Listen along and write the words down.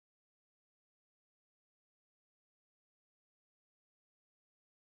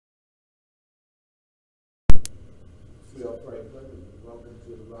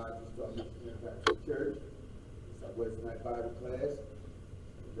Wednesday night Bible class.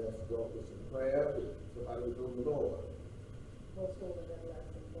 Let's go with some prayer. Somebody will know the Lord. Most holy and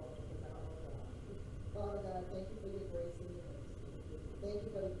everlasting Father, Father God, thank you for your grace and your mercy. Thank you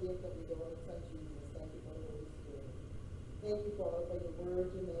for the gift of your Lord and Son Jesus. Thank you for the Holy Spirit. Thank you, Father, for your word,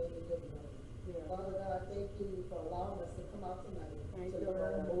 your name, and your blood. Yeah. Father God, thank you for allowing us to come out tonight to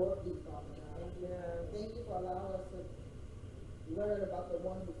learn more of you, Father God. Yeah. Thank you for allowing us to learn about the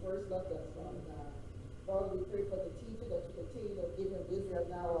one who first loved us, Father God. Father, we pray for the teacher that you continue to give him wisdom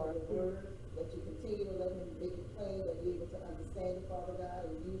now on your word, that you continue to let him make it plain, that we're able to understand it, Father God,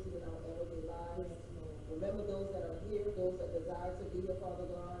 and use it in our everyday lives. Remember those that are here, those that desire to be here, Father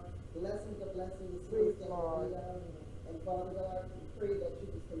God. Blessings of blessings, praise God. And Father God, we pray that you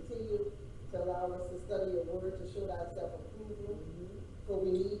just continue to allow us to study your word, to show thyself approval. For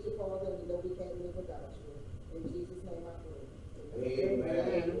we need you, Father, and we know we can't live without you. In Jesus' name I pray.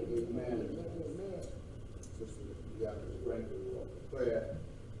 Amen. Amen. Sister, we got the strength of prayer.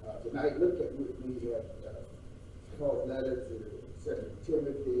 Tonight, look at with me at Paul's letter to 2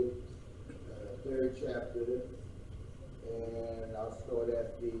 Timothy, 3rd chapter, and I'll start at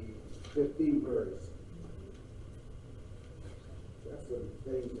the 15th verse. That's some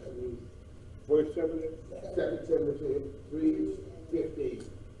things that we. Verse 7. 2 Timothy 3:15.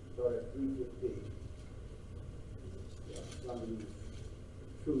 Start at 3:15. Some of these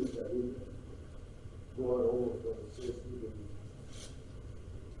truths that we've going over for the system and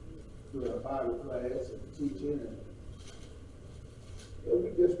through our Bible class and teaching, and we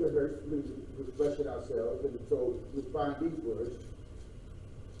just rehearsed, we refreshing ourselves, and so we find these words.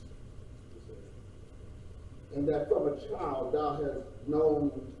 And that from a child thou hast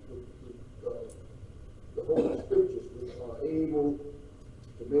known the Holy Scriptures, which are able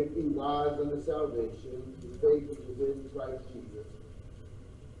to make thee wise unto salvation, through faith which is in Christ Jesus.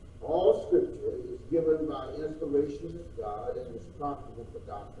 All Scripture is given by inspiration of God and is profitable for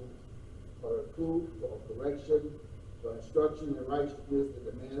doctrine, for reproof, for correction, for instruction in righteousness, that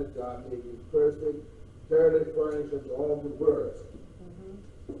the man of God may be perfect, thoroughly furnished unto all good works.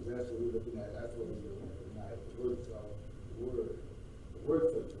 That's what we're looking at. That's what we're looking at tonight. The works of the word. The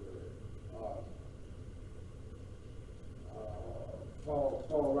works of the word.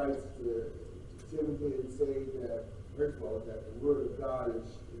 Paul writes to Timothy and say that, first of all, that the word of God is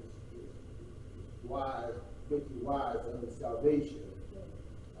wise, make you wise unto salvation.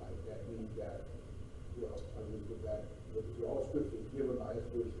 That means that, you know, I mean, that all Scripture is given by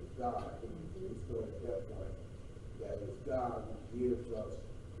inspiration of God. And it's going at that point that it's God who gives us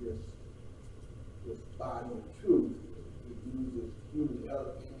this body of truth. He uses human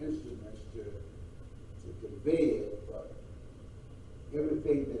instruments to convey it, but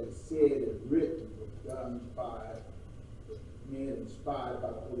everything that is said and written was done by men inspired by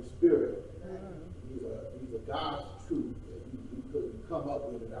the Holy Spirit. These are God's truth that we couldn't come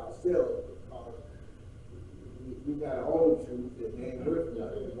up with it ourselves, because we got our own truth that ain't worth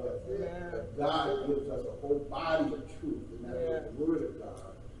nothing. But God gives us a whole body of truth, and that's the Word of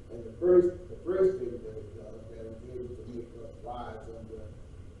God. And the first thing that it does, that is able to make us wise under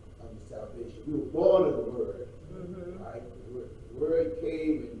salvation. We were born of the Word, right? The word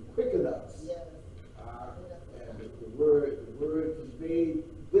came and quickened us. And the word conveyed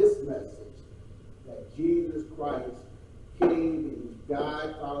this message, that Jesus Christ came and he died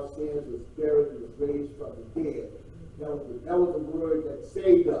for our sins, was buried, and was raised from the dead. That was the word that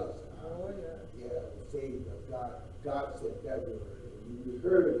saved us. It saved us. God said that word. And when we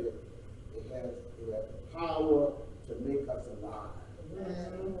heard it, it has the power to make us alive.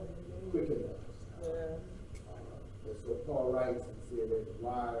 Quicken us. And so Paul writes and said that the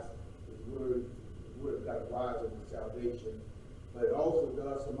word of God is wise unto salvation, but it also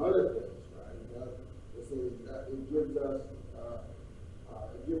does some other things, right? It gives us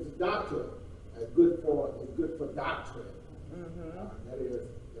doctrine. It's good for doctrine. That is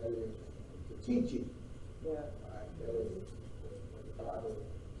the teaching. Right? That is what the Bible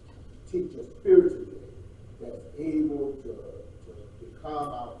teaches spiritually. That's able to become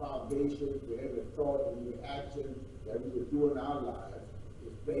our foundation for every thought and every action that we would do in our lives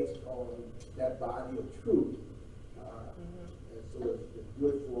is based on that body of truth. And so it's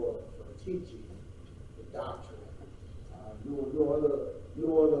good for teaching, the doctrine.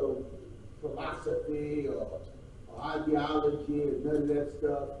 No other philosophy or ideology and none of that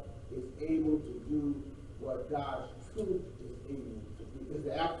stuff is able to do what God's truth is able to do. It's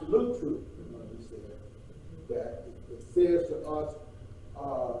the absolute truth, we said, that it says to us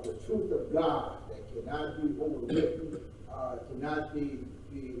the truth of God that cannot be overwritten, cannot be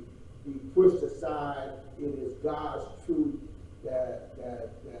pushed aside. It is God's truth that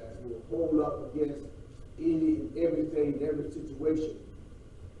will hold up against in everything, in every situation.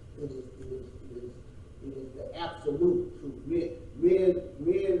 It is the absolute truth.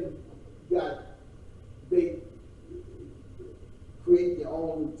 Men they create their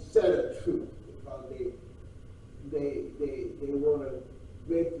own set of truth because they want to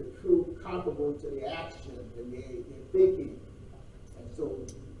make the truth comparable to their actions and their thinking. And so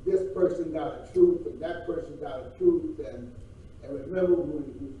this person got a truth and that person got a truth. And remember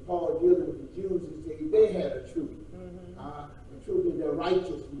when Paul dealing with the Jews, he said they had a truth. The truth is their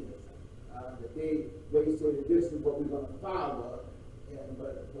righteousness. That they say that this is what we're going to follow.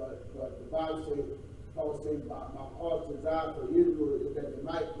 But the Bible says, Paul says, my heart's desire for Israel is that they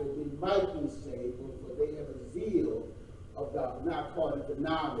might be saved, for they have a zeal of God, not according to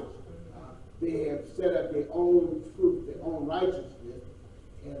knowledge. They have set up their own truth, their own righteousness,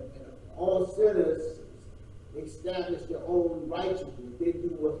 and all sinners establish their own righteousness. They do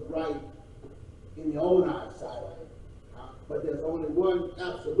what's right in their own eyesight. But there's only one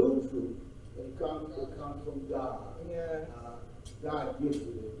absolute truth, and it comes from God. Yeah. God gives it.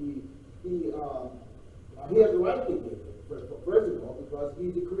 He has the right to give it, first of all, because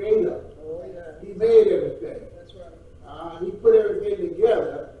he's the creator. Oh, yeah. He made everything. That's right. He put everything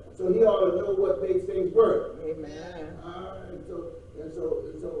together, so he ought to know what makes things work. Amen. And so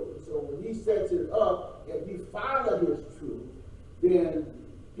when he sets it up, if you follow his truth, then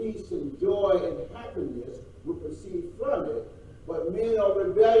peace and joy and happiness will proceed from it. But men are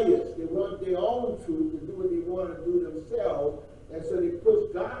rebellious. They want their own truth to do what they want to do themselves. And so they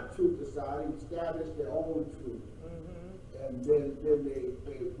push God's truth aside and establish their own truth. And then they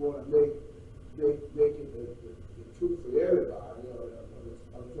want to make it the truth for everybody.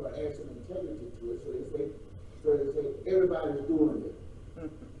 I'm trying to add some integrity to it. So they say everybody's doing it.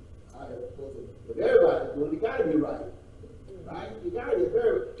 If everybody's doing it, you got to be right. Right? You got to be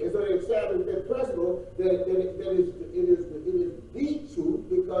very. And so they establish that principle that it is the truth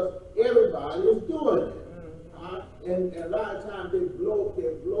because everybody is doing it. And a lot of times they blow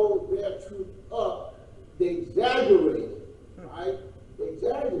their truth up. They exaggerate it, right? They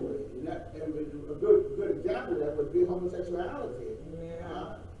exaggerate it. And a good example of that would be homosexuality.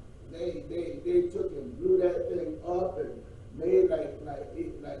 Yeah. They took and blew that thing up and made like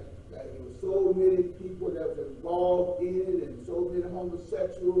it was so many people that was involved in it and so many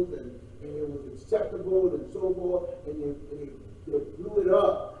homosexuals and it was acceptable and so forth, and they blew it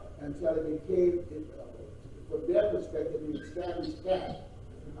up until it became, from their perspective, an established fact.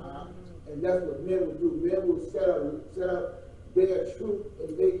 And that's what men would do. Men would set up their truth and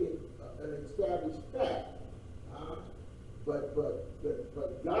make it an established fact. But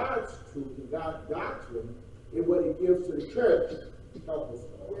God's truth and God's doctrine is what he gives to the church to help us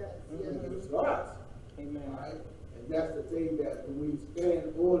all. He gives to us. Amen. Right? And that's the thing that when we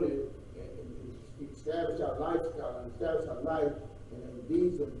stand on it and establish our lifestyle and establish our life and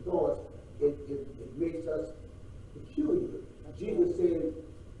deeds and thoughts, it makes us peculiar. Jesus said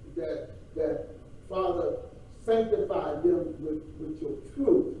that Father, sanctify them with your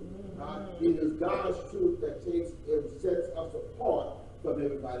truth. It is God's truth that takes and sets us apart from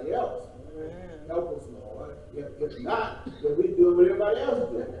everybody else. Help us, Lord. If not, then we do what everybody else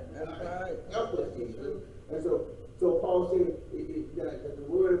does. Help us, Jesus. And so Paul said that the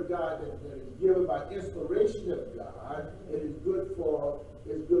word of God that is given by inspiration of God, it is good for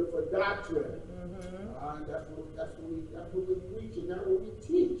doctrine. That's what we preach and that's what we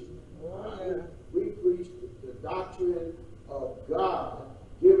teach. We preach the doctrine of God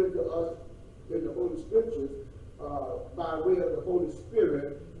given to us in the Holy Scriptures by way of the Holy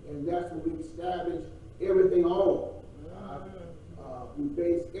Spirit, and that's what we establish everything on. We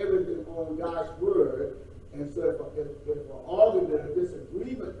base everything on God's word, and so if an argument or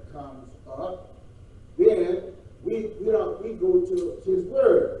disagreement comes up, then we go to his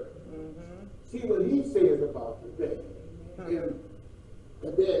word, see what he says about the thing, and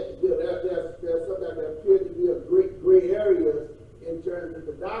there's something that appears to be a gray areas in terms of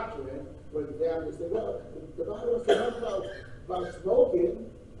the doctrine. For example, they say, well, the Bible says about smoking.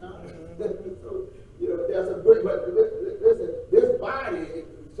 So, there's a great, but listen, this body,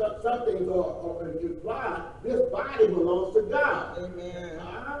 some things are implied, this body belongs to God. Amen.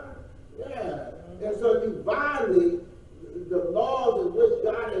 And so you violate the laws in which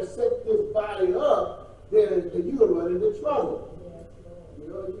God has set this body up, then you're going to run into trouble.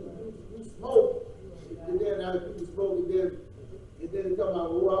 You smoke, and then after you smoke, and then it come out, I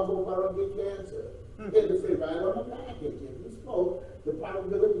hope I don't get cancer. And they say, right on the back, if you smoke, the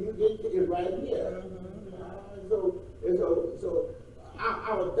probability you get is right here. So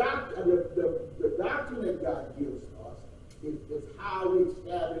our doctrine, the doctrine that God gives us is how we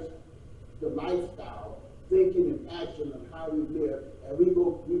establish the lifestyle thinking and action of how we live, and we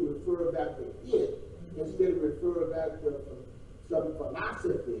refer back to it instead of referring back to some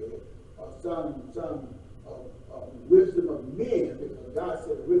philosophy or some wisdom of men, because God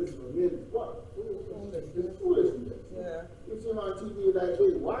said the wisdom of men is what? It's foolishness. Yeah. You see on TV like,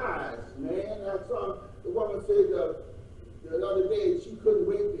 they wise, man. I saw the woman say the other day she couldn't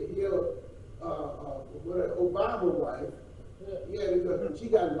wait to hear Obama's wife. Yeah, because she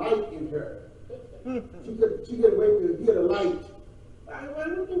got light in her. She couldn't wait to hear the light.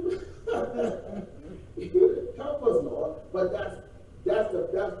 Help us, Lord. But that's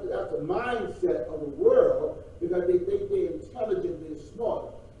the mindset of the world, because they think they're intelligent and smart.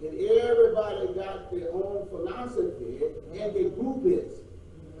 And everybody got their own philosophy and their group is.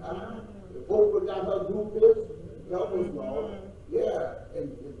 Oprah got her group is. Help us, Lord. Yeah.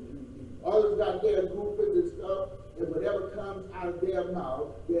 And others got their group is and stuff. And whatever comes out of their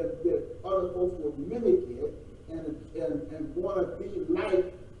mouth, other folks will mimic it and want to be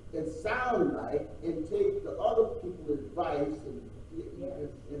like and sound like and take the other people's advice and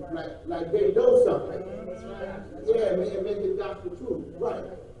like they know something. Yeah, and make the gospel true. Right.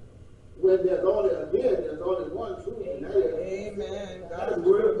 When there's only one truth. Amen. That's the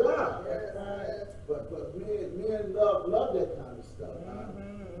word of God. But men love that kind of stuff.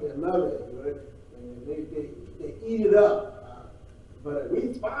 They love it. You know? And they eat it up. But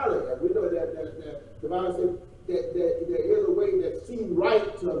we follow it. We know that the Bible says that there is a way that seems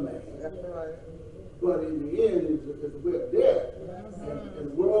right to a man. That's right. But in the end, it's a way of death. And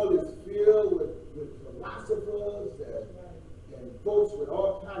the world is filled with philosophers and folks with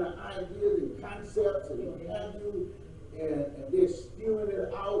all kind of ideas and concepts and what have you. And they're spewing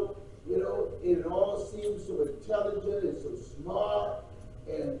it out, you know, and it all seems so intelligent and so smart.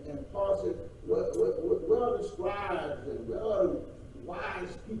 And Paul said, well the scribes and well the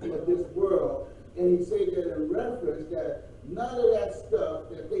wise people of this world. And he said that in reference that none of that stuff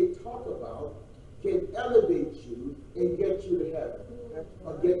that they talk about can elevate you and get you to heaven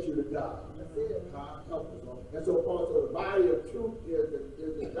or get you to God. Help us all. And so Paul said the body of truth is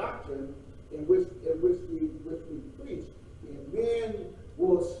the doctrine in which we preach. And men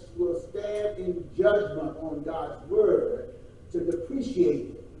will stand in judgment on God's word to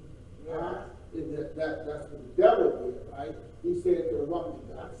depreciate it. That's what the devil did, right? He said to the woman,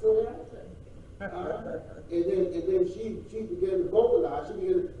 God said that? And then she began to vocalize, she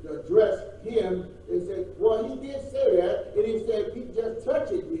began to address him and say, well, he did say that, and he said, he just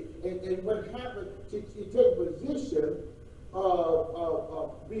touched it. And what happened, she took a position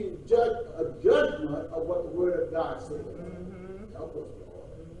of being a judgment of what the word of God said. Help us, Lord.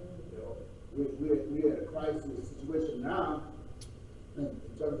 You know, we're in a crisis situation now in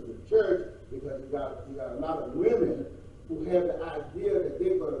terms of the church, because you got a lot of women who have the idea that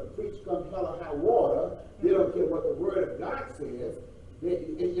they're going to preach come hell or high water. They don't care what the word of God says.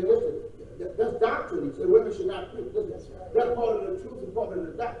 And listen, that's doctrine. So women should not preach. That's part of the truth and part of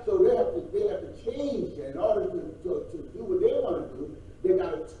the doctrine. So they have to change that in order to do what they want to do. They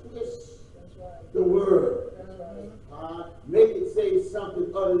got to twist the word. Make it say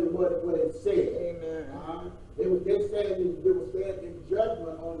something other than what it said. Amen. They will stand in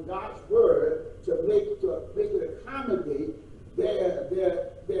judgment on God's word to make it accommodate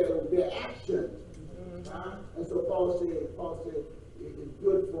their actions. And so Paul said it's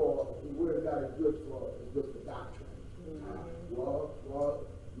good for the word of God is good for doctrine. Well,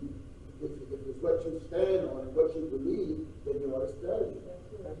 if it's what you stand on and what you believe, then you ought to study.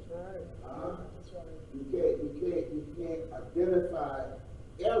 That's right. That's right. You can't identify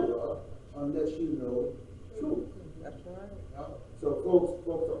error unless you know truth. That's right. You know? So folks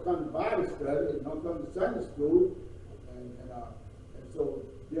will come to Bible study and don't come to Sunday school, and so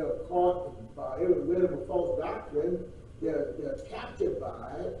they're caught by every wind of a false doctrine. They're captured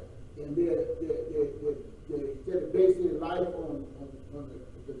by it, and they're basing their life on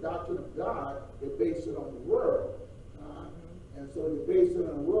the doctrine of God. They base it on the world, and so you base it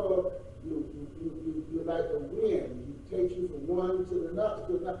on the world. You like the wind. It takes you from one to another.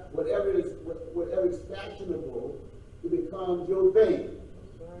 Whatever is fashionable, it becomes your thing.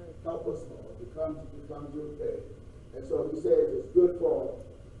 Right. Help us, Lord. It becomes your thing. And so he says it's good for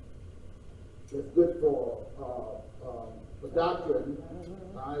doctrine.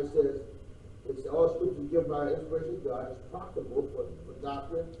 It says it's all scripture given by inspiration of God. It's profitable for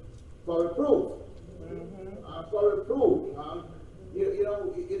doctrine, for reproof. For reproof. You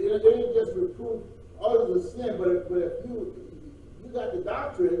know, it ain't just reproof others of sin, but if you got the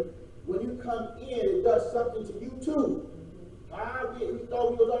doctrine, when you come in, it does something to you too. We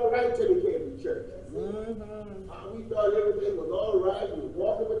thought we was all right till we came to church. We thought everything was all right. We were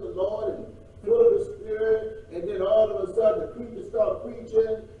walking with the Lord, full of the Spirit, and then all of a sudden the preacher start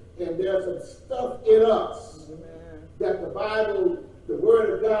preaching, and there's some stuff in us that the Bible, the Word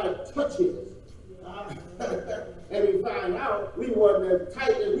of God touches. And we find out we wasn't as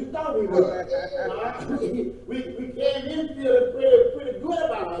tight as we thought we were. We came in feeling pretty good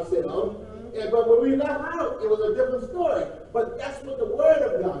about ourselves. But when we left out, it was a different story. But that's what the Word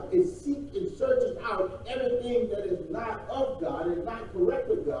of God is, seek and searching out everything that is not of God and not correct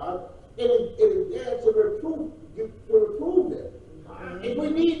with God, and it is there to reprove it. And we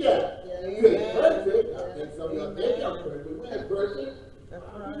need that. You ain't perfect. I think some of y'all think y'all perfect. We ain't perfect.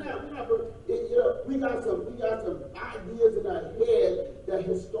 We're not perfect. We got some ideas in our head that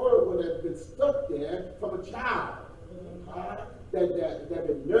historical that's been stuck there from a child. That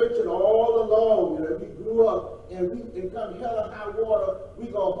been nurtured all along. We grew up, and come hell or high water, we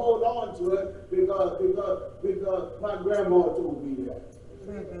gonna hold on to it because my grandma told me that.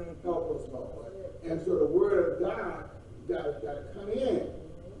 Help us, Lord. And so the Word of God got to come in.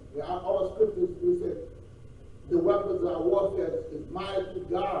 Our scriptures, we said, the weapons of our warfare is mighty to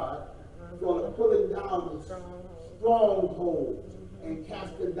God for the pulling down the strongholds and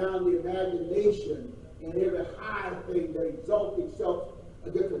casting down the imagination and every high thing that exalts itself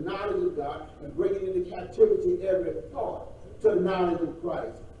against the knowledge of God, and bringing into captivity every thought to the knowledge of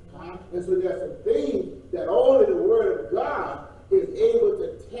Christ. And so there's some things that only the Word of God is able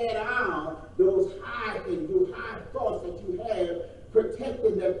to tear down those high things, those high thoughts that you have,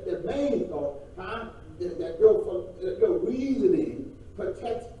 protecting the main thought, that your reasoning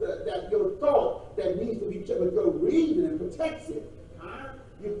protects that your thought that needs to be checked, but your reasoning protects it.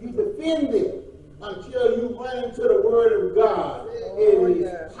 You defend it until you run into the Word of God. It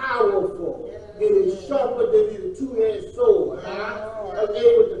is powerful. It is sharper than a two-edged sword.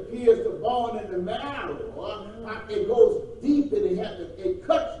 Able to pierce the bone and the marrow. It goes deep, and it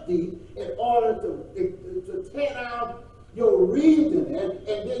cuts deep in order to tear down your reasoning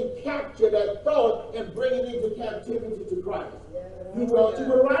and then capture that thought and bring it into captivity to Christ. You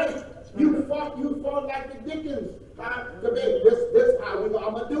were right. You fought like the Dickens. This how I'm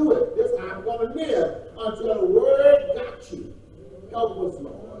gonna do it. This how I'm gonna live until the Word got you. Help us,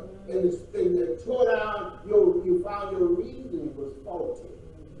 Lord. And it tore down you found your reasoning was faulty.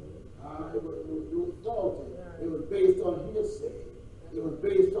 It was faulty. It was based on hearsay. It was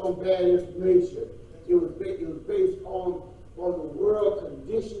based on bad information. It was based on the world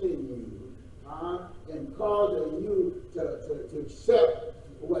conditioning you, and causing you to accept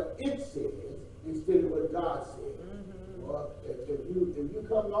what it says instead of what God says. Well, if you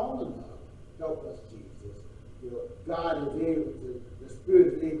come long enough, help us, Jesus. God is able to, the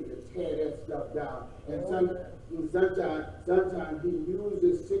Spirit is able to tear that stuff down. And sometimes He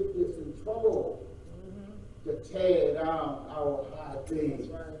uses sickness and trouble to tear down our high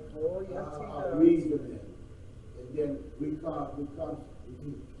things, our reasoning. And then we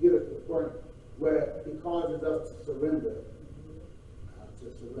get us to the point where He causes us to surrender.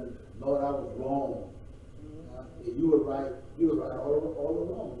 Lord, I was wrong. You were right all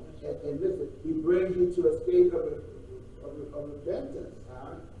along. And listen, He brings you to a state of repentance.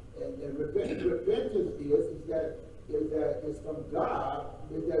 And repentance is that it's from God,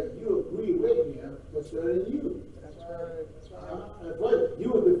 is that you agree with Him concerning you. That's right. You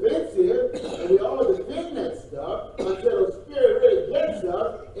were defensive, and we all defend that stuff until the Spirit really gets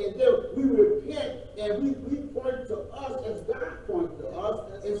us, and then we repent, and we point to us as God points to us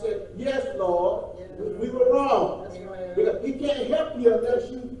and say, yes, Lord, we were wrong. Because He can't help you unless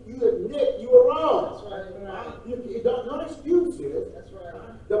you admit you were wrong. No excuses.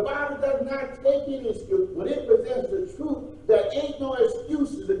 The Bible does not take any excuse. When it presents the truth, there ain't no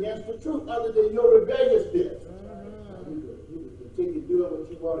excuses against the truth other than your rebelliousness. You can continue doing what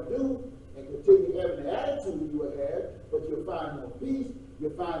you want to do and continue having the attitude you would have, but you'll find no peace.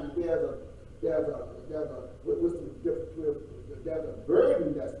 You'll find that there's a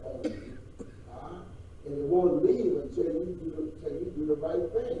burden that's on you, and it won't leave until you do the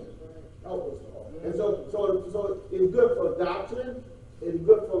right thing. Help us all. And so it's good for doctrine. It's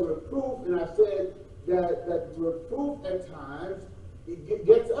good for reproof, and I said that reproof at times it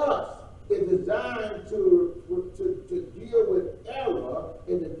gets us. It's designed to deal with error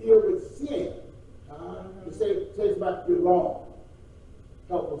and to deal with sin. To say about you're wrong.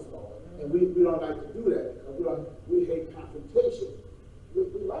 Help us, Lord. And we don't like to do that because we hate confrontation. We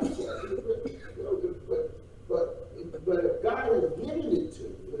like that. But if God has given it to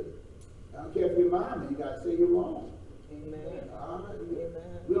you, I don't care if you're mine, you got to say you're wrong. Amen.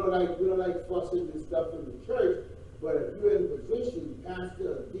 We don't like fussing and stuff in the church, but if you're in a position, pastor,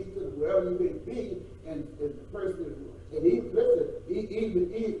 or deacon, wherever you may be, and the person And listen,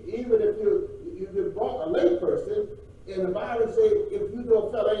 even if you've been bought a lay person, and the Bible says if you know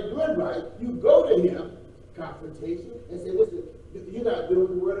a fella ain't doing right, you go to him, confrontation, and say, listen, you're not doing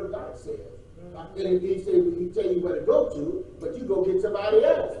the word of God says. And he tell you where to go to, but you go get somebody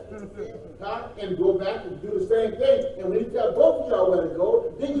else. And go back and do the same thing. And when you tell both of y'all where to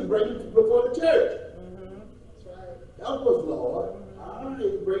go, then you bring it before the church. That's right. Help us, Lord.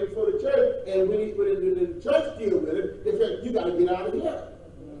 You bring it before the church. And when the church deal with it, they say, you got to get out of here.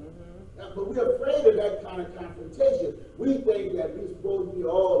 But we're afraid of that kind of confrontation. We think that we're supposed to be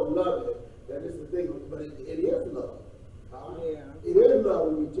all loving. That is the thing, but it is love. It is love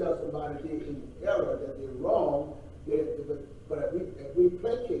when you tell somebody they're in error, that they're wrong. But if we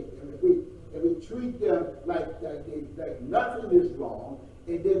placate them, if we treat them like nothing is wrong,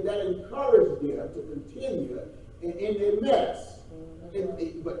 and then that encourages them to continue in their mess.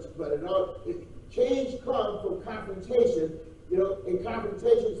 Change comes from confrontation. You know, in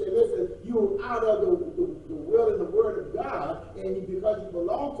confrontation, say, listen, you're out of the will and the word of God, and because you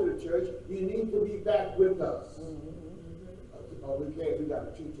belong to the church, you need to be back with us. We got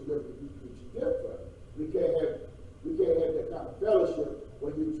to treat you different. We treat you different. We can't have that kind of fellowship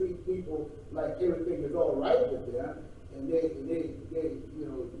when you treat people like everything is all right with them, and they ain't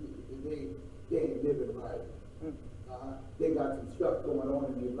living right. They got some stuff going on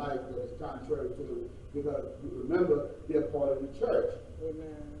in their life that is contrary to because remember, they're part of the church.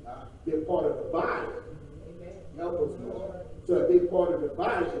 They're part of the body. Help us, Lord. So if they're part of the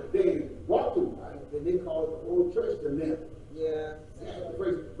body, if they ain't walking right, then they call the whole church to them.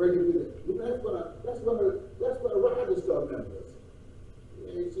 That's what a rider stuff members.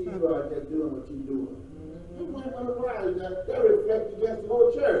 You see you out there doing what you're doing. That reflects against the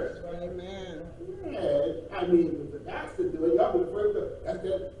whole church. Amen. Yeah, I mean, if the pastor do it, y'all be afraid of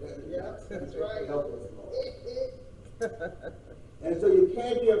that's right. Help us, Lord. And so you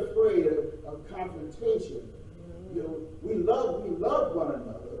can't be afraid of confrontation. You know, we love one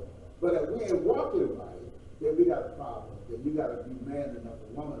another, but if we ain't walking right, then we got a problem. Then you got to be man enough,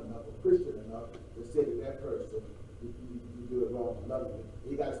 a woman enough, a Christian enough to say to that person, you do it wrong, love me.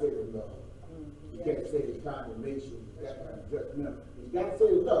 You got to say the love. You can't say the condemnation, that kind of judgment. You got to say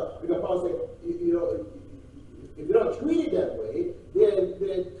the love. Because Paul said, if you don't treat it that way, then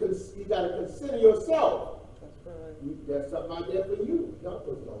you got to consider yourself. That's right. There's something out there for you. Help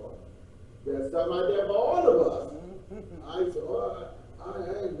us, Lord. There's something out there for all of us. I said,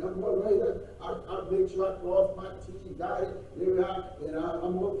 I'm all right. I make sure I cross my T's, dot it, and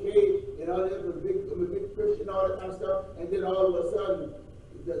I'm okay. And I'm a big Christian, all that kind of stuff. And then all of a sudden,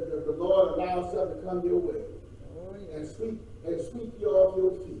 the Lord allows something to come your way. And sweep you off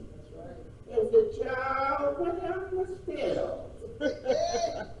your feet. That's right. And say, child, what happened with spell?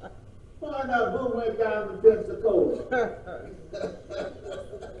 Find out who went down to Pensacola.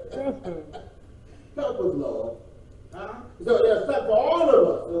 Help us, Lord. So there's stuff for all of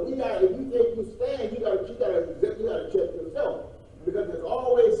us. So if you think you stand, you gotta check yourself. Because there's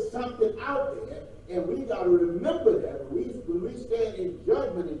always something out there, and we gotta remember that when we stand in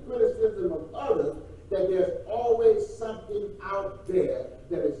judgment and criticism of others, that there's always something out there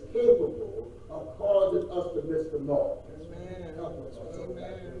that is capable of causing us to miss the mark. Amen. Help us.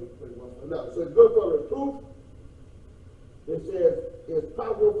 Amen. So it's good for reproof. It says it's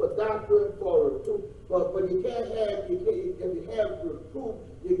powerful for doctrine, for reproof. But you can't have, if you have reproof,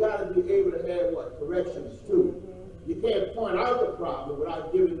 you got to be able to have what? Corrections too. You can't point out the problem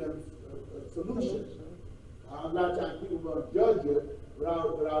without giving them a solution. A lot of times people are going to judge you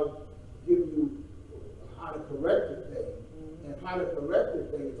without giving you how to correct the thing. And how to correct the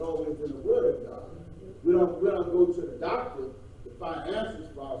thing is always in the Word of God. We don't go to the doctor to find answers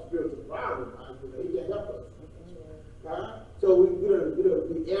for our spiritual problems. He can't help us. So we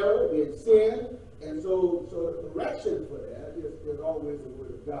err, we sin, and so the correction for that is always the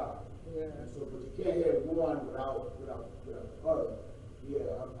Word of God. And so, but you can't have one without the other.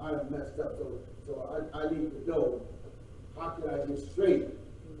 I done messed up, so I need to know how can I get straight.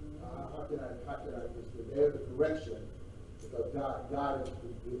 How can I get straight? There's a correction because God is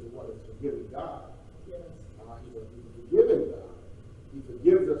the one that's forgiving God. Yes. He's a forgiving God. He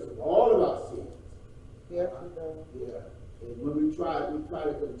forgives us of all of our sins. Yes, He does. Yeah. And when we try to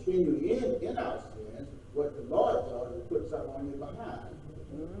continue in our sins, what the Lord does is put something on you behind.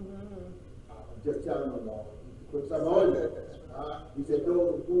 Just telling the Lord. He put something on you. He said,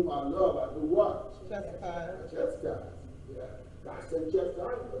 those whom I love, I do what? Chastise. Yeah. God said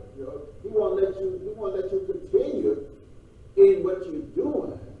chastisement. He won't let you continue in what you're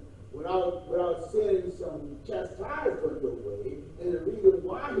doing without sending some chastisement your way. And the reason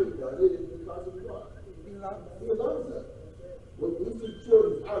why he does it is because of what? He loves us.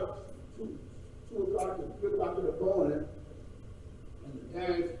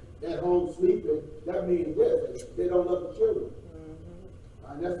 parents at home sleeping, that means this, they don't love the children.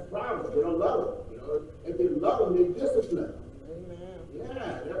 And that's the problem. They don't love them. You know, if they love them, they discipline them. Amen.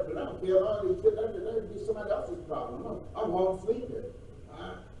 Yeah, they don't care about it. That'd be somebody else's problem. I'm home sleeping.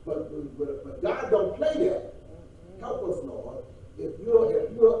 But God don't play that. Help us, Lord. If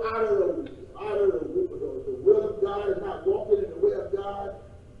you're out of the will of God and not walking in the way of God,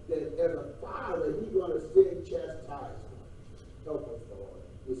 then as a father, He's going to send chastisement. Help us, Lord.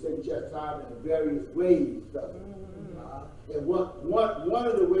 We send chastisement in various ways, doesn't it? And one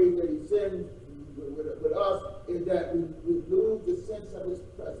of the ways that He sends with us is that we lose the sense of His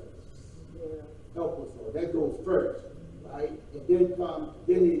presence. Yeah. Help us, Lord. That goes first, right? And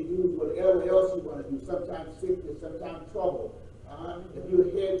then He uses whatever else you want to do. Sometimes sickness, sometimes trouble. If you're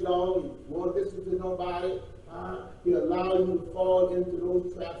headlong, you won't listen to nobody, He'll allow you to fall into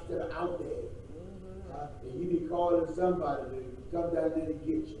those traps that are out there. And you be calling somebody to come down there and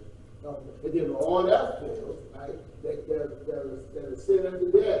get you. And then all else fails, right? That is sin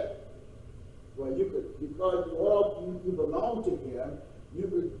unto death. Well, you could, because you belong to Him, you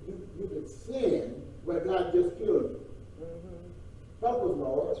could sin where God just killed you. Help us,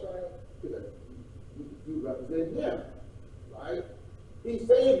 Lord. That's right. Because you represent Him, right? He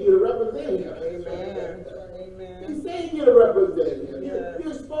saved you to represent Him. Amen. Amen. He saved you to represent Him. Yes.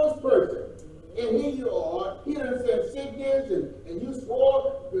 You're a spokesperson. And here you are, He done sent sickness, and you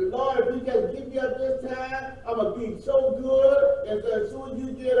swore, Lord, if you just give me up this time, I'm going to be so good. And so as soon as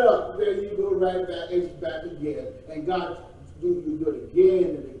you get up, there you go right back, it's back again. And God, you do it again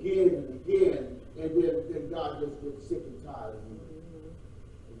and again and again. And then God just gets sick and tired of you.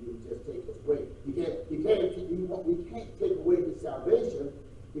 And you just take us away. We can't take away the salvation,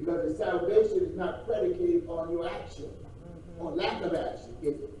 because the salvation is not predicated on your action, or lack of action,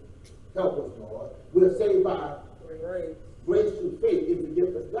 is it? Help us, Lord. We're saved by grace through faith in the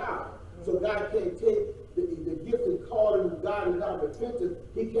gift of God. So God can't take the gift and calling of God and not repentance.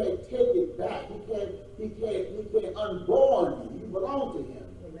 He can't take it back. He can't unborn you. You belong to Him.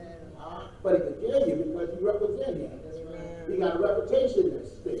 But He can kill you because you represent Him. He got a reputation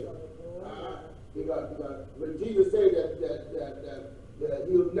that's stake. Because when Jesus said that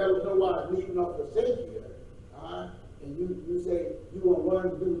He'll never know why I'm leaving off the Savior, and you say you want to run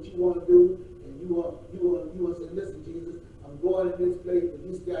and do what you want to do, and you want to say, listen, Jesus, I'm going in this place, but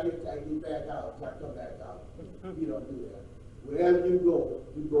you stay out here till I get back out, till I come back out. You don't do that. Wherever you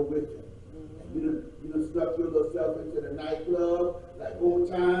go with Him. And you done stuck your little self into the nightclub like old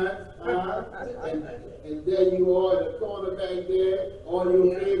times, and there you are in the corner back there, on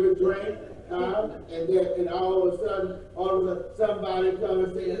your favorite drink, and all of a sudden, somebody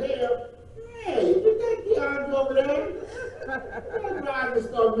comes and say, hey, is that Keandra over there? That driving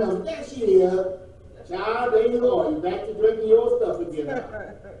stuff now. There she is. Child, there you are. You're back to drinking your stuff again now.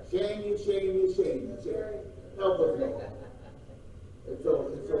 Shame you, shame you, shame you, shame you. Help us, Lord. And so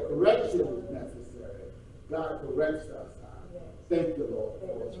correction is necessary. God corrects us. Thank you, Lord,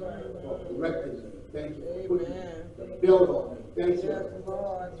 for correcting me. Thank you for putting the belt on me. Thank you for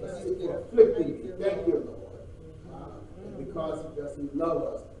afflicting me. Thank you, Lord. And because He loves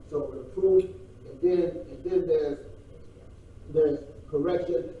us. So reproof, and then there's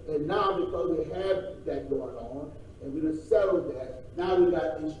correction. And now because we have that going on, and we just settled that, now we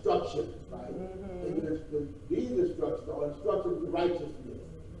got instructions, right? And these instructions are instructions to righteousness.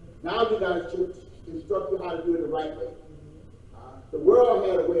 Now we got to instruct you how to do it the right way. The world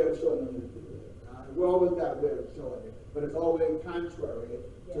had a way of showing you to do it. The world always got a way of showing it, but it's always contrary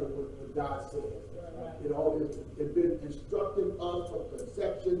to what God says. It's been instructing us from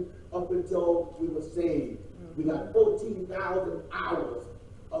conception up until we were saved. We got 14,000 hours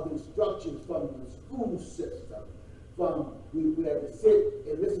of instructions from the school system. We had to sit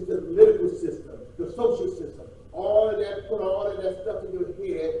and listen to the political system, the social system. All of that, put all of that stuff in your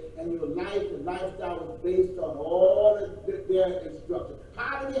head, and your life and lifestyle was based on all of their instructions.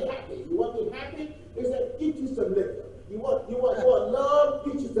 How to be happy? You want to be happy? They said, get you some liquor. You want love?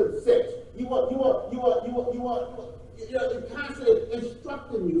 Get you some sex. They're constantly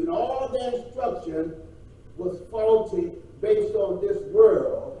instructing you, and all that instruction was faulty based on this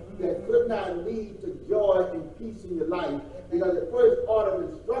world that could not lead to joy and peace in your life. Because the first order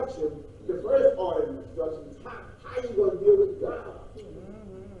of instruction is how you going to deal with God.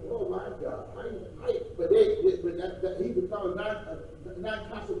 Oh my God! But he becomes not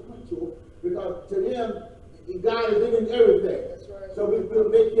consequential, because to him, God is in everything. That's right. So we'll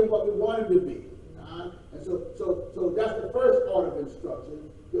make him what we want him to be. And so that's the first order of instruction.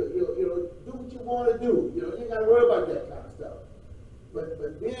 Do what you want to do. You ain't got to worry about that kind of stuff.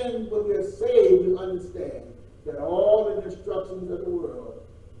 But then when we're saved, we understand that all the instructions of the world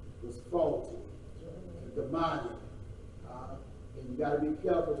was faulty and demonic. And you got to be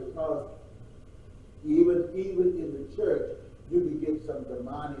careful because even in the church, you can get some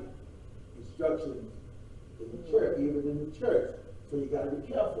demonic instructions in the church, even in the church. So you got to be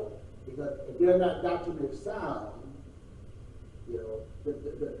careful because if they're not doctrinally sound, you know,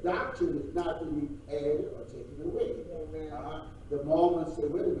 the doctrine is not to be added or taken away. The Mormons say,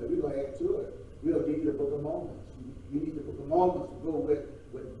 wait a minute, we're going to add to it. We're going to give you the Book of Mormons. You need the Book of Mormons to go with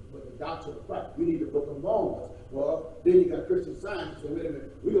the doctrine of Christ. You need the Book of Mormons. Well, then you got Christian Science. So wait a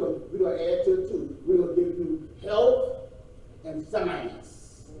minute, we're going to add to it too. We're going to give you health and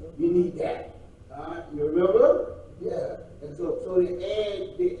science. You need that. You remember? Yeah. And so they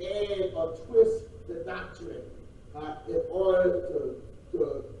add or twist the doctrine in order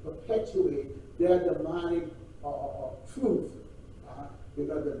to perpetuate their demonic truth.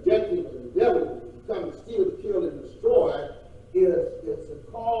 Because the objective of the devil to come to steal, kill, and destroy is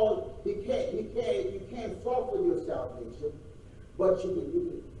a cause. You can't fault for your salvation, but you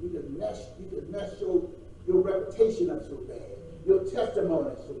can mess your reputation up so bad, your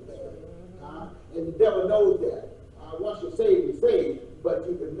testimony so bad. And the devil knows that. Once you're saved, but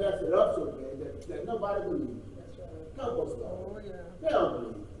you can mess it up so bad that nobody believes you. Help us, Lord. They don't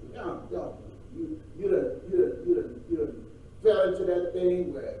believe you. Don't believe you. You done fell into that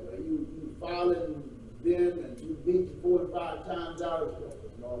thing where you following them and you beat you 4 and 5 times out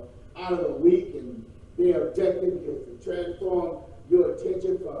of a week, and their objective is to transform your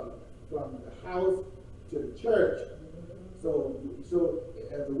attention from the house to the church. So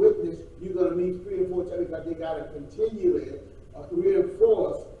as a witness, you're going to meet 3 or 4 times because they got to continually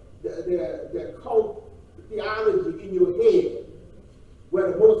reinforce their cult theology in your head. Where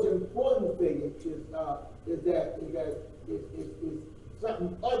the most important thing is that it's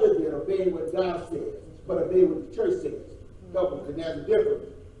something other than obeying what God says, but obeying what the church says. Help us, and there's a difference.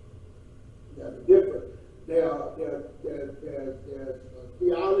 There's a difference. There's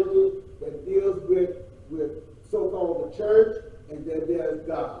theology that deals with so-called the church, and then there's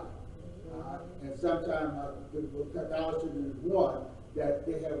God. And sometimes Catholicism is one, that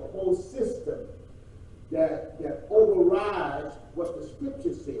they have a whole system that overrides what the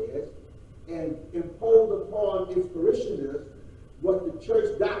scripture says and impose upon its parishioners what the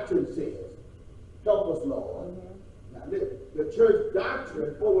church doctrine says. Help us, Lord. Now, the church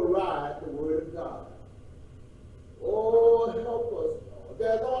doctrine overrides the word of God. Oh, help us, Lord.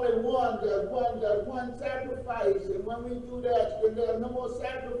 There's only one sacrifice, and when we do that, then there's no more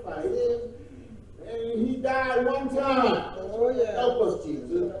sacrifices. And he died one time. Help us,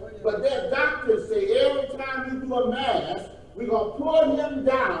 Jesus. But their doctors say every time you do a mass, we're going to pull him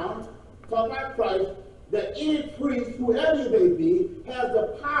down, talk about Christ, that any priest, whoever he may be, has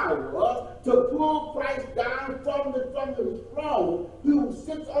the power to pull Christ down from his throne, who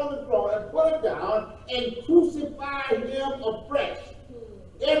sits on the throne, and pull it down and crucify him afresh.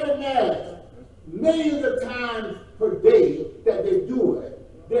 Every mass, millions of times per day that they do it.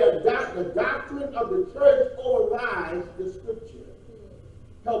 The doctrine of the church overrides the scripture.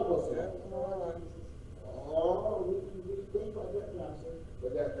 Help us, Lord. Oh, we think about that now,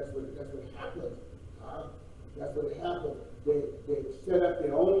 but that's what happens. That's what happens. They set up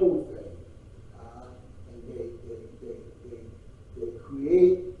their own thing, and they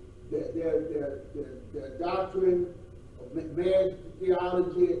create their doctrine of man's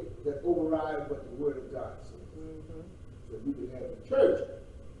theology that overrides what the Word of God says. So you can have a church.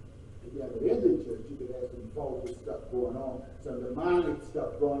 If you have it in the church, you can have some faulty stuff going on, some demonic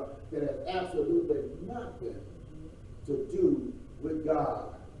stuff going on that has absolutely nothing to do with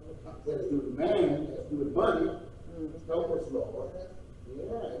God. That has to do with man, that has to do with money. Help us, Lord.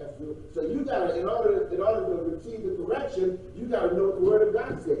 Yeah, that's good. So you gotta, in order to receive the correction, you gotta know what the Word of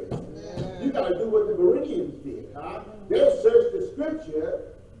God says. You gotta do what the Bereans did. They searched the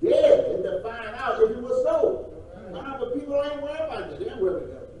scripture daily to find out if it was so. But people ain't worried about that. They ain't worried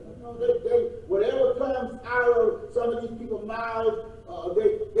about that. Whatever comes out of some of these people's mouths,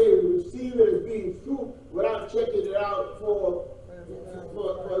 they receive it as being true without checking it out for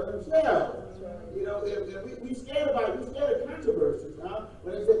themselves. You know, we scared about it. We scared of controversies.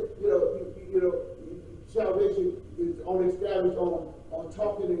 When they say, salvation is only established on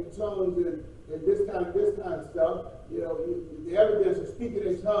talking in tongues and this kind of stuff. The evidence of speaking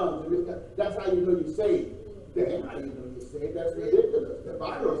in tongues and this that's how you know you're saved. That ain't how you know you're saved. That's ridiculous. The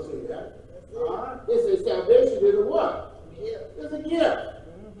Bible don't say that. It says salvation is a what? It's a gift.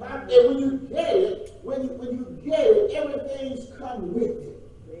 And when you get it, everything's come with it.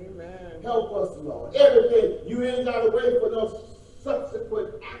 Amen. Help us, Lord. Everything. You ain't got to wait for no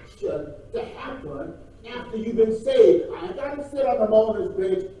subsequent action to happen. after you've been saved. I ain't got to sit on the mourner's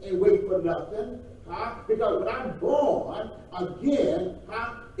bench and wait for nothing. Because when I'm born again,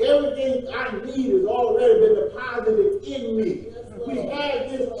 everything I need has already been deposited in me. We have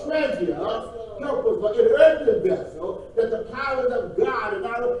this treasure, help us, but in earthen vessel, that the powers of God, and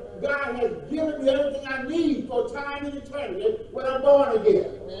God has given me everything I need for time and eternity when I'm born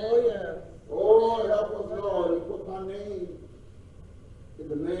again. Oh, yeah. Oh, help us, Lord. He put my name in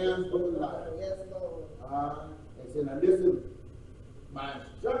the Lamb's Book of Life. Yes, Lord. And said, now listen, my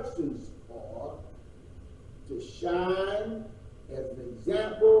instructions are to shine as an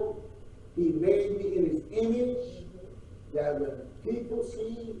example. He made me in his image, that when people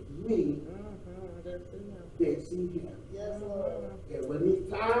see me, they see him. Yes, Lord. And when he's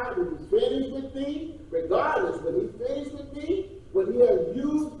tired, when he's finished with me, regardless, when he's finished with me, when he has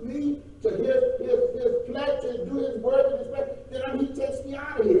used me to his pleasure to do his work and his pleasure, then he takes me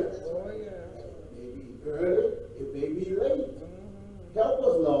out of here. Oh, yeah. It may be early, it may be late. Help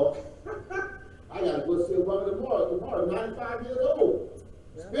us, Lord. I got to go see a woman tomorrow, 95 years old.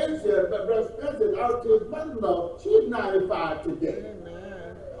 Spencer, but Brother Spencer's out to his mother-in-law. She's 95 today.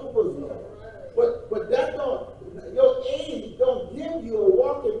 Help us, Lord. But that don't, your age don't give you a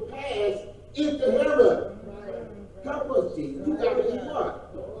walking pass into heaven. Help us, Jesus. You got to be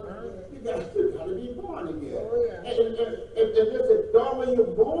what? You got to be born again. And listen, don't when you're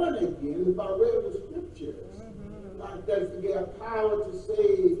born again, it's about reading the scriptures. Like that's to get power to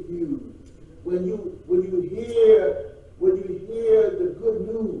save you. When you hear the good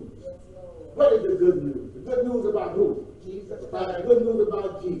news. What is the good news? The good news about who? Jesus. The good news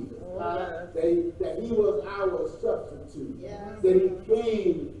about Jesus. That he was our substitute. Yes. That he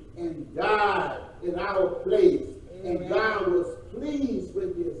came and died in our place. Amen. And God was pleased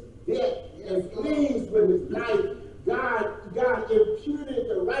with his death and pleased with his life. God imputed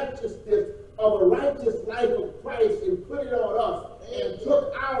the righteousness of a righteous life of Christ and put it on us and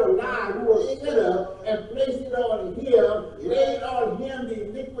took our life, who was sinner, and placed it on him, laid on him the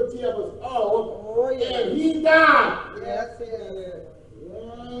iniquity of us all, and he died. Yes, he did.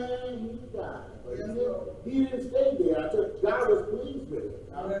 Yeah, he died. But he didn't stay there. God was pleased with it.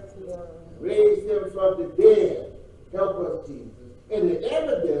 Raised him from the dead. Help us, Jesus. And the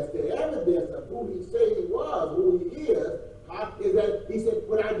evidence of who he said he was, who he is that he said,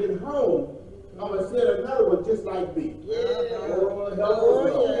 when I get home, I'm going to send another one just like me. Help us,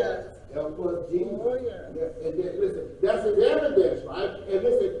 help us, Jesus. And then, listen, that's his evidence, right? And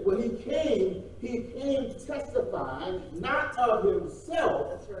listen, when he came testifying not of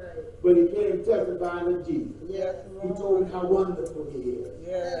himself, but he came testifying of Jesus. He told him how wonderful he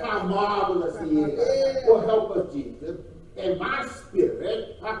is, how marvelous he is. Well, help us, Jesus. And my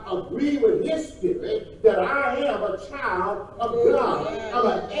spirit, I agree with his spirit that I am a child of God. I'm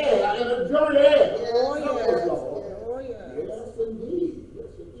an heir and a joint heir. Yes, indeed.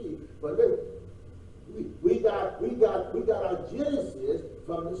 Yes, indeed. But listen, we got our Genesis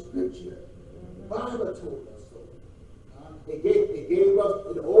from the scripture. The Bible told us so. It gave us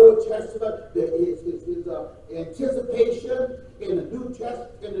in the Old Testament his anticipation. In the New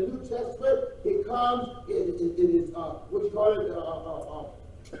Testament, it comes. It is what you call it.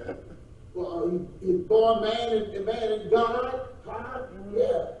 He's born man and God.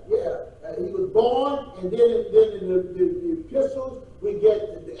 He was born, and then in the epistles we get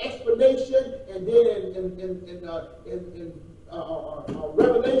the explanation, and then in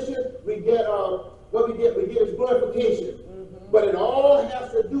Revelation we get what we get. We get his glorification. But it all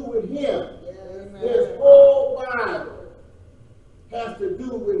has to do with him. His whole Bible has to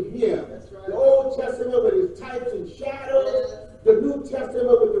do with him. The Old Testament with his types and shadows. The New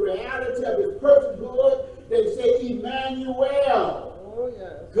Testament with the reality of his personhood. They say Emmanuel.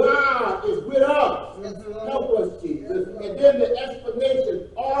 God is with us. Help us, Jesus. And then the explanation,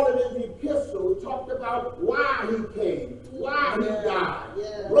 all of his epistles talked about why he came, why he died,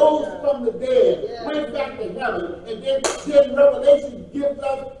 rose from the dead, went back to heaven, and then Revelation gives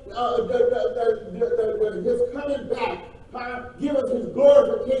us his coming back, give us his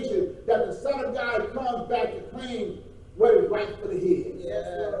glorification, that the Son of God comes back to claim what is rightfully his.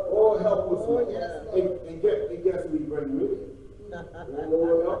 Oh, help us, Lord. And guess who we bring with him?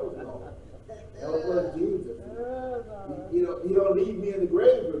 Oh, help us, Lord. Help us, Jesus. You don't leave me in the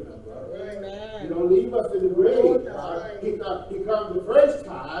grave, remember? You don't leave us in the grave. He comes the first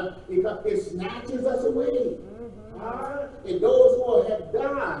time, he snatches us away. And those who have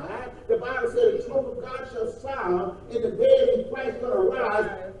died, the Bible said the trump of God shall sound, and the dead in Christ going to rise.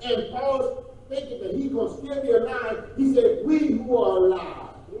 And Paul's thinking that he's going to still be alive. He said, we who are alive.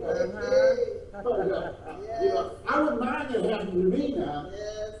 I wouldn't mind it happening to me now.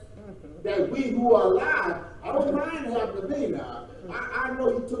 That we who are alive, I don't mind having to be now. I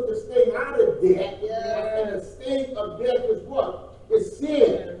know he took the sting out of death. And the sting of death is what? It's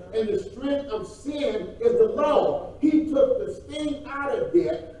sin. And the strength of sin is the law. He took the sting out of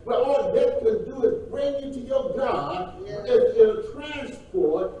death, but all death can do is bring you to your God. It's a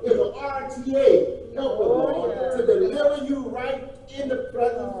transport, it's an RTA. Help us, Lord, to deliver you right in the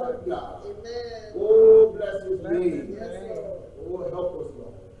presence of God. Amen. Oh, bless his name. Yes, Lord. Oh, help us,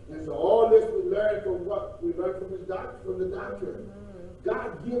 Lord. And so all this we learn from what we learn from the doctrine.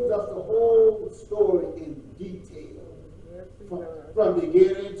 God gives us the whole story in detail. From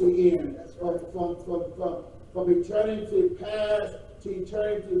beginning to end. From eternity past to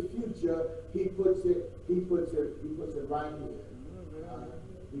eternity future, he puts it right here.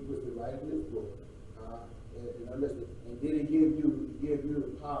 He puts it right in this book. And listen, and then he gives you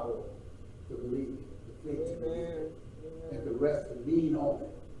the power to believe, to think, to believe, and the rest to lean on it.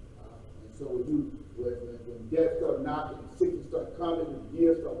 And so when death starts knocking, sickness starts coming, and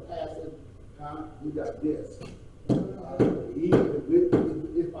years start passing, you got this.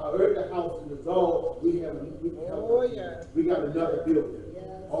 If our earthly house is dissolved, we got another building. Yes.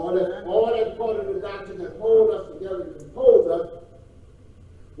 All that part of the doctrine that hold us together and compose us.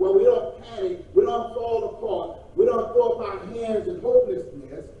 Well, we don't panic, we don't fall apart, we don't throw up our hands in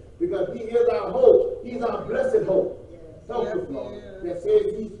hopelessness, because he is our hope. He's our blessed hope. Yes. Help us, Lord. That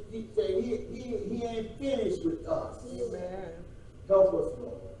says he ain't finished with us. Amen. Help us,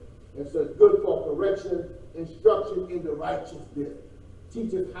 Lord. And so it's good for correction, instruction in the righteousness.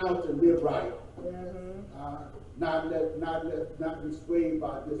 Teach us how to live right. Not be swayed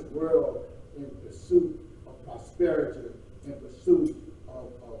by this world in pursuit of prosperity, in pursuit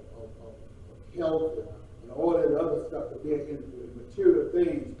of health and all that other stuff that they're in material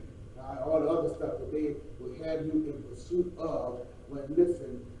things, all the other stuff that they will have you in pursuit of. When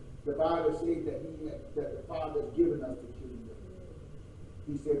listen, the Bible says that the Father has given us the kingdom.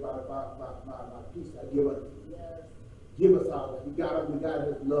 He said, by peace I give unto you. Yes. Give us our, we got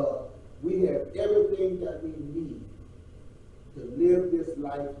his love. We have everything that we need to live this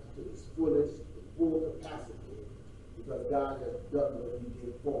life to its full capacity, because God has done what he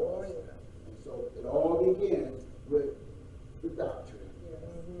did for us. And so it all begins with the doctrine,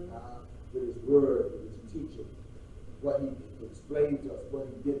 with his word, with his teaching, what he explained to us, what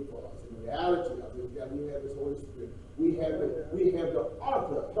he did for us. And the reality of it is that we have his Holy Spirit. We have the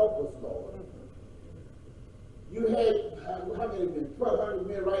author. Help us, Lord. You had, how many men? 1,200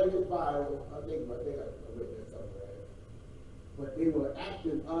 men writing this Bible. I think I read that somewhere. But they were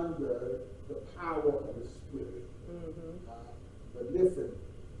acting under the power of the Spirit. But listen,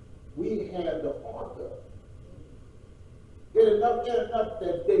 we have the author. It's enough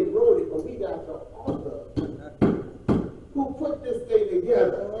that they wrote it, but we got the author who put this thing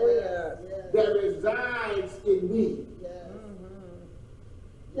together that resides in me.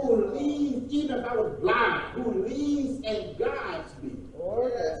 Who leads, even if I was blind, who leads and guides me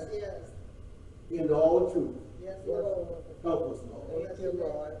into all truth. Yes, Lord. Help us, Lord. Thank you,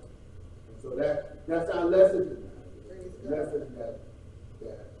 Lord. And so that's our lesson tonight. The lesson that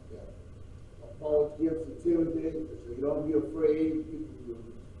Paul gives to Timothy, so you don't be afraid. People,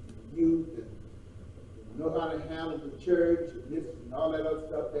 youth, and know how to handle the church, and this and all that other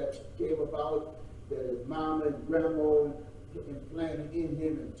stuff that came about, that his mama and grandma implanted in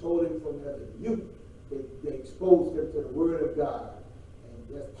him and told him from as a youth. They exposed him to the Word of God,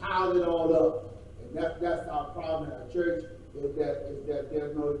 and just piled it all up. And that's our problem in our church, is that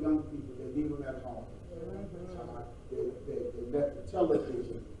there's no young people. They leave them at home. They let the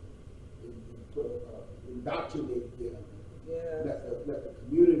television indoctrinate them. Let the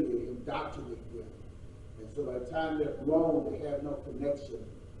community indoctrinate them. And so by the time they're grown, they have no connection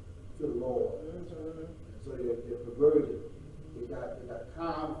to the Lord. And so they're perverted. They got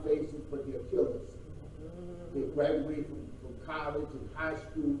calm faces, but they're killers. They graduate from college and high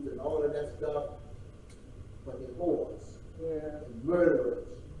schools and all of that stuff, but they're whores, and murderers,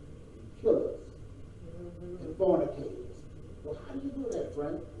 and killers, and fornicators. Well, how do you do that,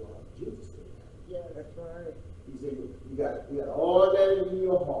 Frank? Well, Jesus said that. Yeah, that's right. He said, you got all that in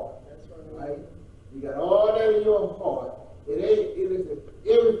your heart. That's right. You got all that in your heart.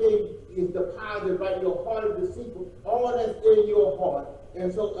 Everything is deposited right in your heart is deceitful. All that's in your heart.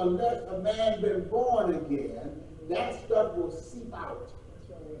 And so unless a man been born again, that stuff will seep out.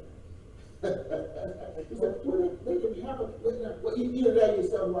 That's right. He said, well, they didn't have it. Well, either that you're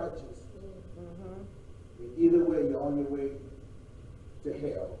self-righteous. Either way, you're on your way to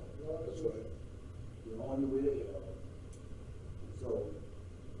hell. That's right. You're on your way to hell. And so,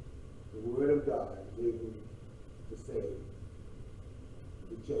 the Word of God is able to save,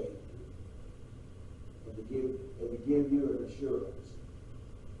 to change, and to give you an assurance.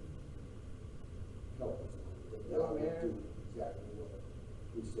 Help us, Lord, that God will do exactly what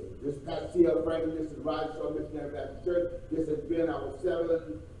we say. This is Pastor C.L. Franklin. This is Rise From Missionary Baptist Church. This has been our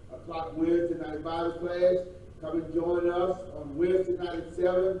 7 o'clock Wednesday night Bible class. Come and join us on Wednesday night at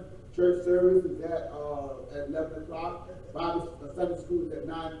 7. Church service is at 11 o'clock. Sunday school is at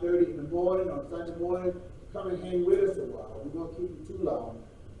 9:30 in the morning on Sunday morning. Come and hang with us a while. We won't keep you too long.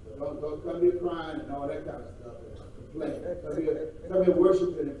 But don't come here crying and all that kind of stuff. Complaining. Come here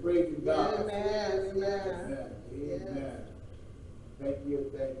worshiping and praising God. Amen. Amen. Amen. Thank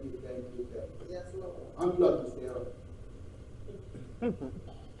you. Yes, Lord. Unplug yourself.